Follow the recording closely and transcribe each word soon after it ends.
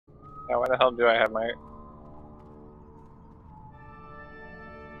Now, why the hell do I have my...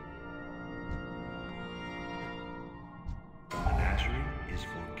 Menagerie is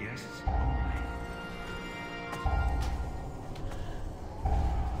for guests only.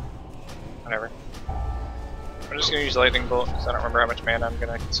 Whatever. I'm just gonna use Lightning Bolt because I don't remember how much mana I'm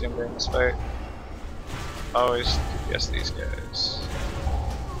gonna consume during this fight. Always DPS these guys.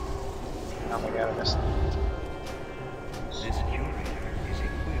 Oh my god, I missed. This curator is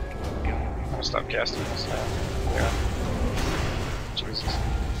equipped with gallery. I'm gonna stop casting this now. Yeah. Jesus.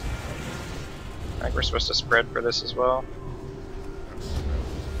 I think we're supposed to spread for this as well.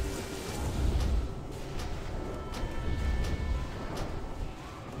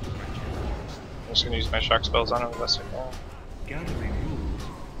 I'm just gonna use my shock spells on him the best I can. Gallery rules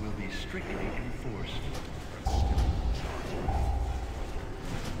will be strictly enforced.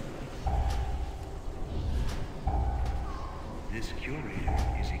 This curator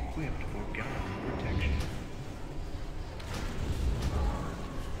is equipped for gallery protection.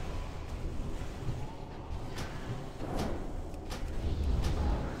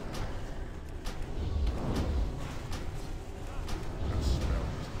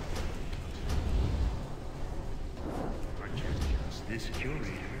 This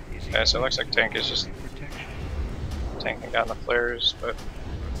curator is Okay, so it looks like tank is just protection. tanking down the flares, but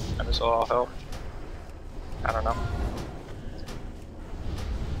might as well all help. I don't know.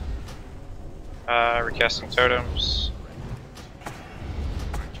 Recasting totems.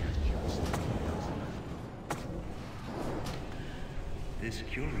 This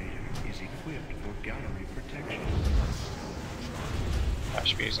curator is equipped for gallery protection. I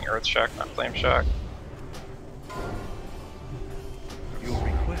should be using Earth Shock, not Flame Shock. Your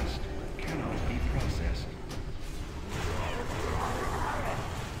request cannot be processed.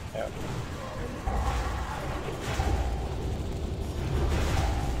 Yeah.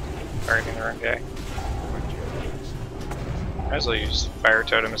 Targeting the wrong guy. Might as well use Fire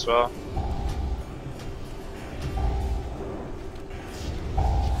Totem as well.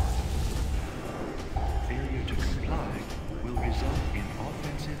 Failure to comply will result in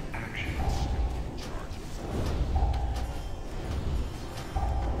offensive action.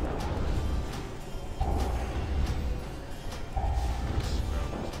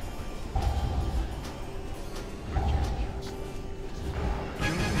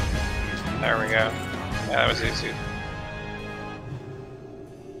 There we go. Yeah, that was easy.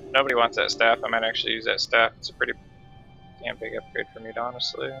 Nobody wants that staff. I might actually use that staff. It's a pretty damn big upgrade for me,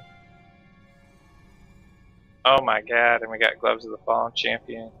 honestly. Oh my god, and we got Gloves of the Fallen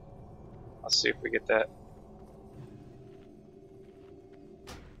Champion. Let's see if we get that.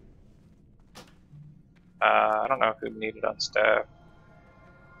 I don't know who needed on staff.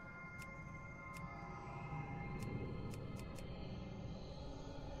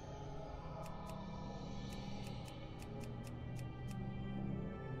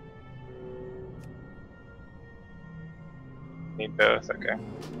 Need both, okay.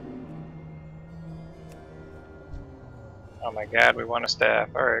 Oh my god, we want a staff.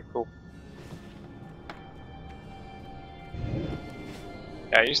 Alright, cool.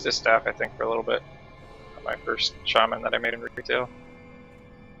 Yeah, I used this staff, I think, for a little bit. On my first shaman that I made in retail.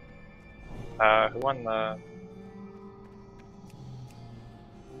 Who won the...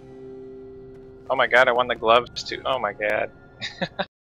 Oh my god, I won the gloves too. Oh my god.